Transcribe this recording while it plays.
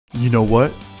You know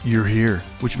what? You're here,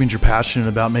 which means you're passionate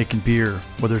about making beer,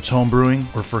 whether it's home brewing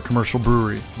or for a commercial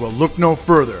brewery. Well, look no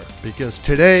further, because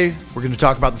today we're going to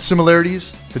talk about the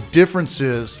similarities, the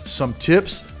differences, some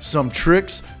tips, some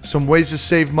tricks, some ways to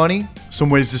save money, some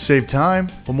ways to save time,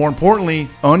 but more importantly,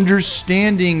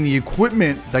 understanding the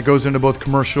equipment that goes into both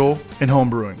commercial and home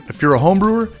brewing. If you're a home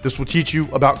brewer, this will teach you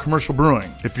about commercial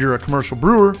brewing. If you're a commercial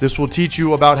brewer, this will teach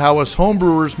you about how us home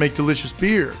brewers make delicious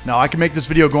beer. Now, I can make this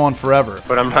video go on forever,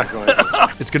 but I'm not going to.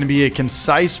 It's going to be a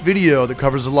concise video that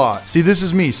covers a lot. See, this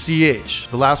is me, CH,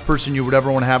 the last person you would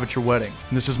ever want to have at your wedding.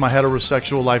 And this is my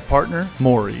heterosexual life partner,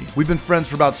 Maury. We've been friends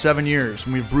for about 7 years,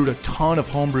 and we've brewed a ton of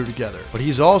homebrew together. But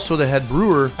he's also the head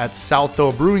brewer at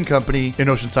Southo Brewing Company in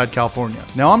Oceanside, California.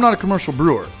 Now, I'm not a commercial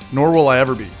brewer, nor will I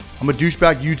ever be. I'm a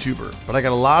douchebag YouTuber, but I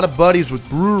got a lot of buddies with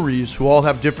breweries who all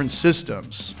have different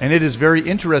systems. And it is very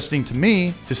interesting to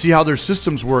me to see how their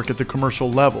systems work at the commercial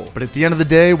level. But at the end of the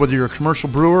day, whether you're a commercial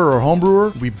brewer or a home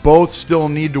brewer, we both still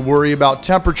need to worry about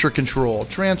temperature control,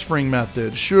 transferring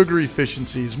methods, sugar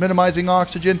efficiencies, minimizing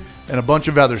oxygen, and a bunch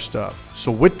of other stuff.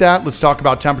 So with that, let's talk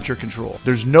about temperature control.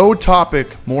 There's no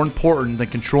topic more important than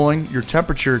controlling your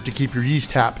temperature to keep your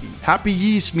yeast happy. Happy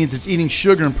yeast means it's eating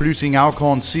sugar and producing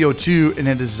alcohol and CO2 in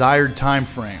a desired time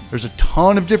frame. There's a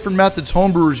ton of different methods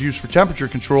homebrewers use for temperature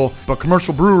control, but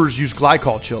commercial brewers use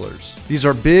glycol chillers. These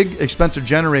are big, expensive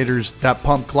generators that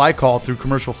pump glycol through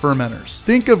commercial fermenters.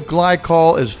 Think of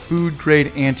glycol as food-grade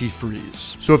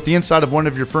antifreeze. So if the inside of one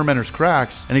of your fermenters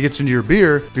cracks and it gets into your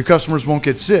beer, your customers won't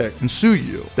get sick and sue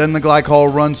you. Then the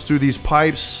glycol runs through these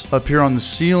pipes up here on the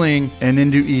ceiling and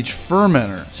into each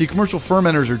fermenter. See, commercial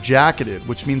fermenters are jacketed,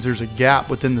 which means there's a gap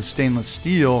within the stainless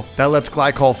steel that lets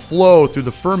glycol flow through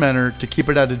the fermenter to keep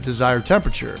it at a desired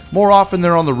temperature. More often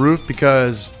they're on the roof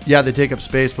because, yeah, they take up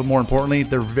space, but more importantly,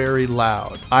 they're very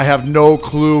loud. I have no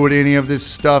clue what any of this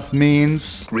stuff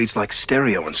means. Reads like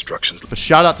stereo instructions. But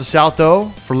shout out to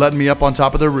Southo for letting me up on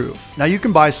top of their roof. Now, you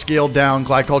can buy scaled down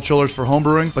glycol chillers for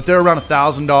homebrewing, but they're around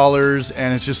 $1,000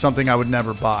 and it's just something I would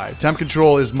never buy. Temp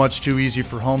control is much too easy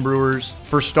for homebrewers.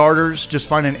 For starters, just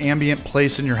find an ambient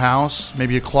place in your house,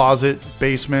 maybe a closet,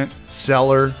 basement,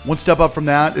 cellar. One step up from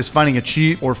that is finding a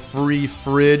cheap or free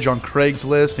fridge on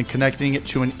Craigslist and connecting it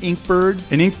to an Inkbird.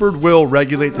 An Inkbird will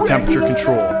regulate the temperature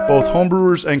control. Both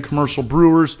homebrewers and commercial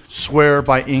brewers swear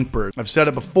by Inkbird. I've said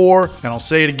it before and I'll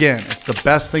say it again. It's the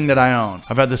best thing that I own.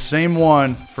 I've had the same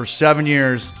one for 7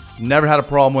 years. Never had a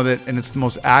problem with it, and it's the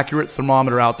most accurate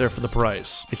thermometer out there for the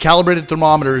price. A calibrated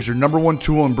thermometer is your #1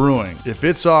 tool in brewing. If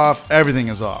it's off, everything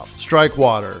is off. Strike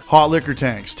water, hot liquor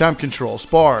tanks, temp control,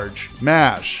 sparge,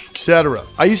 mash, etc.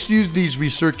 I used to use these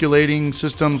recirculating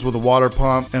systems with a water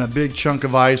pump and a big chunk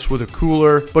of ice with a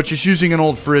cooler, but just using an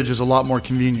old fridge is a lot more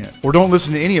convenient. Or don't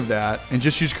listen to any of that and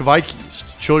just use Kveik yeast.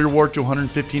 Chill your wort to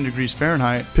 115 degrees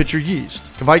Fahrenheit, pitch your yeast.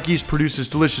 Kveik yeast produces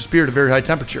delicious beer at a very high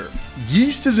temperature.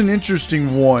 Yeast is an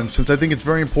interesting one, since I think it's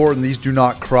very important these do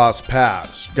not cross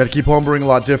paths. You got to keep homebrewing a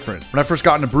lot different. When I first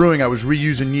got into brewing, I was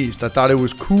reusing yeast. I thought it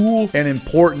was cool and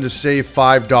important to save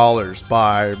 $5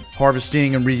 by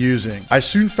harvesting and reusing. I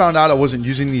soon found out I wasn't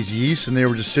using these yeasts and they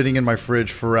were just sitting in my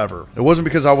fridge forever. It wasn't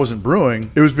because I wasn't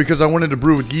brewing, it was because I wanted to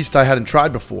brew with yeast I hadn't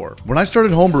tried before. When I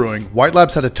started homebrewing, White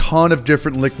Labs had a ton of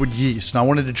different liquid yeast and I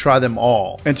wanted to try them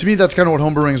all. And to me, that's kind of what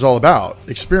homebrewing is all about,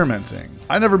 experimenting.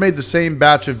 I never made the same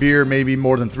batch of beer maybe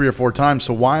more than 3 or 4 times,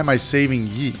 so why am I saving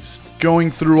yeast? Going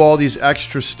through all these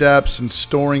extra steps and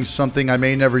storing something I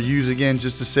may never use again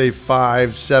just to save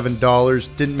 $5, $7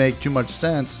 didn't make too much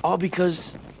sense. All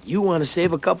because you want to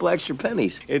save a couple extra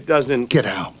pennies. It doesn't. Get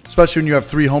out. Especially when you have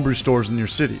 3 homebrew stores in your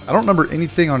city. I don't remember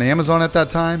anything on Amazon at that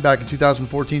time, back in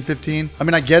 2014-15. I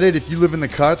mean, I get it if you live in the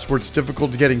cuts where it's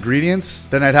difficult to get ingredients,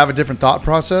 then I'd have a different thought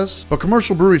process. But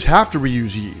commercial breweries have to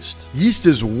reuse yeast. Yeast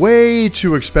is way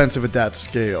too expensive at that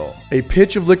scale. A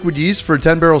pitch of liquid yeast for a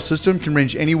 10-barrel system can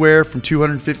range anywhere from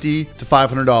 $250 to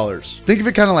 $500. Think of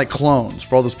it kind of like clones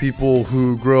for all those people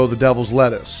who grow the devil's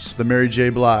lettuce, the Mary J.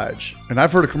 Blige. And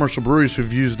I've heard of commercial breweries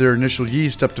who've used their initial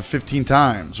yeast up to 15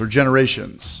 times or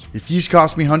generations. If yeast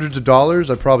cost me hundreds of dollars,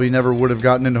 I probably never would have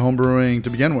gotten into homebrewing to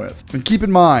begin with. And keep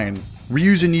in mind,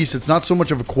 reusing yeast, it's not so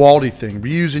much of a quality thing.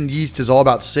 Reusing yeast is all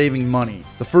about saving money.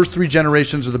 The first 3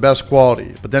 generations are the best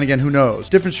quality, but then again, who knows?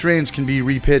 Different strains can be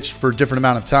repitched for a different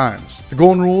amount of times. The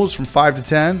golden rule is from 5 to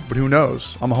 10, but who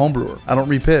knows? I'm a homebrewer. I don't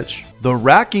repitch. The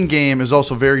racking game is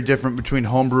also very different between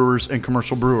homebrewers and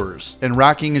commercial brewers. And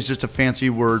racking is just a fancy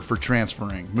word for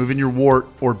transferring, moving your wort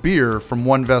or beer from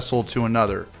one vessel to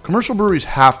another. Commercial breweries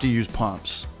have to use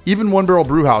pumps. Even one-barrel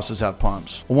brew houses have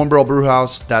pumps. A one-barrel brew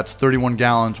house, that's 31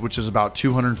 gallons, which is about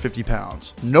 250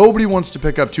 pounds. Nobody wants to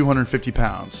pick up 250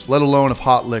 pounds, let alone of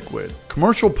hot liquid.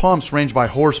 Commercial pumps range by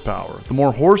horsepower. The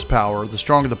more horsepower, the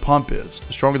stronger the pump is.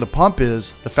 The stronger the pump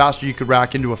is, the faster you could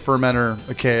rack into a fermenter,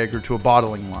 a keg, or to a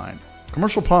bottling line.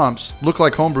 Commercial pumps look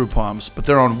like homebrew pumps, but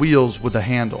they're on wheels with a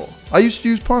handle. I used to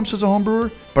use pumps as a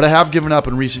homebrewer, but I have given up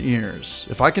in recent years.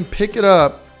 If I can pick it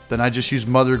up, then I just use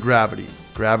mother gravity.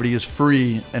 Gravity is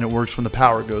free and it works when the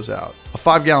power goes out. A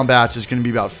 5-gallon batch is going to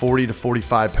be about 40 to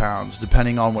 45 pounds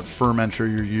depending on what fermenter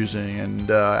you're using,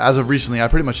 and as of recently I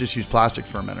pretty much just use plastic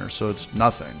fermenters, so it's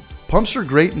nothing. Pumps are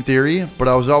great in theory, but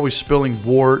I was always spilling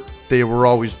wort, they were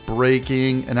always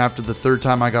breaking, and after the third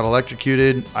time I got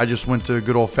electrocuted, I just went to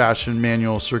good old-fashioned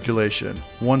manual circulation.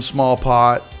 One small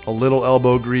pot, a little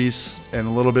elbow grease, and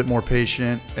a little bit more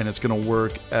patient, and it's going to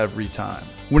work every time.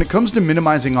 When it comes to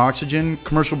minimizing oxygen,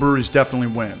 commercial breweries definitely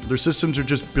win. Their systems are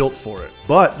just built for it.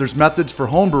 But there's methods for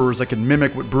homebrewers that can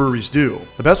mimic what breweries do.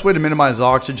 The best way to minimize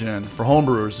oxygen for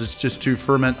homebrewers is just to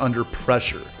ferment under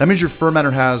pressure. That means your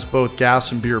fermenter has both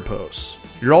gas and beer posts.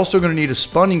 You're also going to need a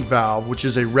spunning valve, which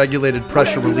is a regulated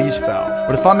pressure release valve.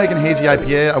 But if I'm making hazy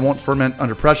IPA, I won't ferment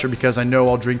under pressure because I know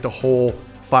I'll drink the whole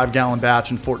 5-gallon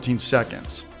batch in 14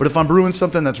 seconds. But if I'm brewing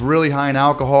something that's really high in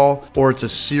alcohol, or it's a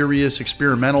serious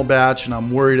experimental batch and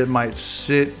I'm worried it might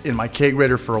sit in my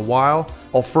kegerator for a while,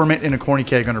 I'll ferment in a corny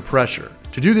keg under pressure.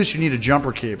 To do this, you need a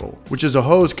jumper cable, which is a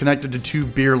hose connected to 2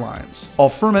 beer lines. I'll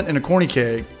ferment in a corny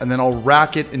keg, and then I'll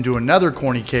rack it into another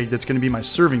corny keg that's going to be my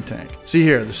serving tank. See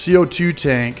here, the CO2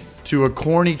 tank to a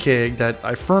corny keg that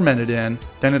I fermented in,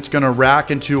 then it's going to rack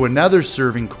into another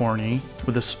serving corny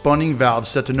with a spunning valve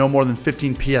set to no more than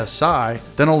 15 psi.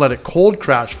 Then I'll let it cold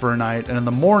crash for a night, and in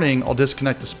the morning I'll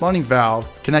disconnect the spunning valve,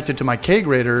 connect it to my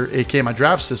kegerator, aka my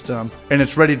draft system, and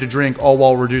it's ready to drink, all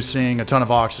while reducing a ton of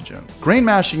oxygen. Grain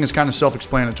mashing is kind of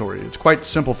self-explanatory. It's quite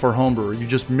simple for a homebrewer. You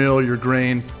just mill your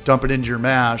grain, dump it into your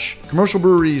mash. Commercial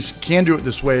breweries can do it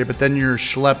this way, but then you're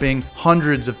schlepping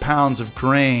hundreds of pounds of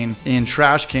grain in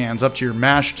trash cans up to your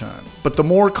mash tun. But the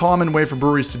more common way for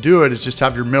breweries to do it is just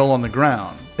have your mill on the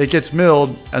ground. It gets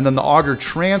milled, and then the auger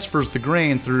transfers the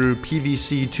grain through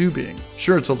PVC tubing.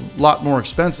 Sure, it's a lot more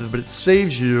expensive, but it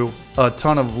saves you a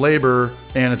ton of labor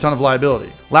and a ton of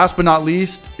liability. Last but not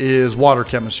least is water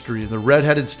chemistry, the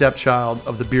redheaded stepchild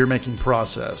of the beer making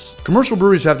process. Commercial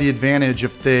breweries have the advantage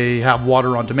if they have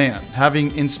water on demand.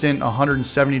 Having instant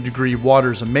 170-degree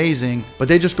water is amazing, but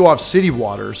they just go off city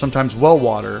water, sometimes well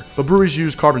water. But breweries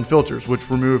use carbon filters, which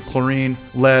remove chlorine,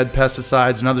 lead,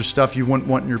 pesticides, and other stuff you wouldn't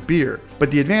want in your beer.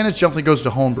 But the advantage definitely goes to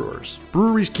homebrewers.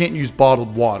 Breweries can't use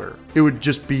bottled water. It would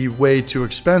just be way too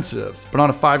expensive. But on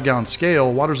a 5-gallon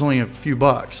scale, water's only a few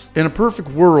bucks. In a perfect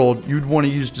world, you'd want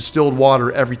to use distilled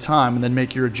water every time and then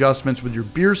make your adjustments with your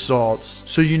beer salts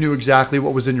so you knew exactly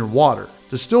what was in your water.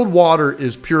 Distilled water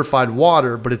is purified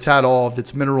water, but it's had all of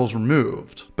its minerals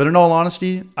removed. But in all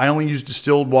honesty, I only use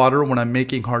distilled water when I'm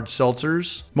making hard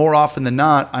seltzers. More often than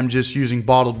not, I'm just using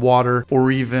bottled water or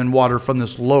even water from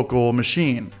this local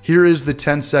machine. Here is the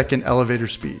 10-second elevator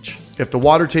speech. If the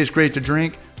water tastes great to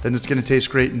drink, then it's going to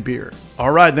taste great in beer. All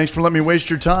right, thanks for letting me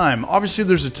waste your time. Obviously,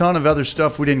 there's a ton of other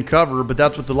stuff we didn't cover, but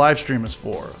that's what the live stream is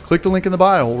for. Click the link in the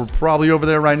bio. We're probably over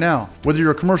there right now. Whether you're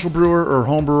a commercial brewer or a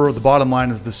home brewer, the bottom line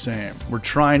is the same. We're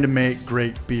trying to make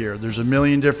great beer. There's a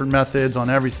million different methods on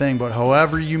everything, but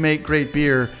however you make great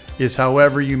beer is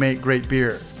however you make great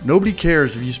beer. Nobody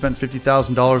cares if you spent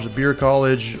 $50,000 at beer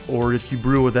college or if you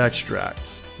brew with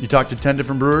extract. You talk to 10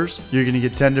 different brewers, you're going to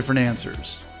get 10 different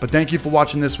answers. But thank you for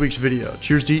watching this week's video.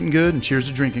 Cheers to eating good and cheers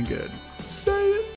to drinking good.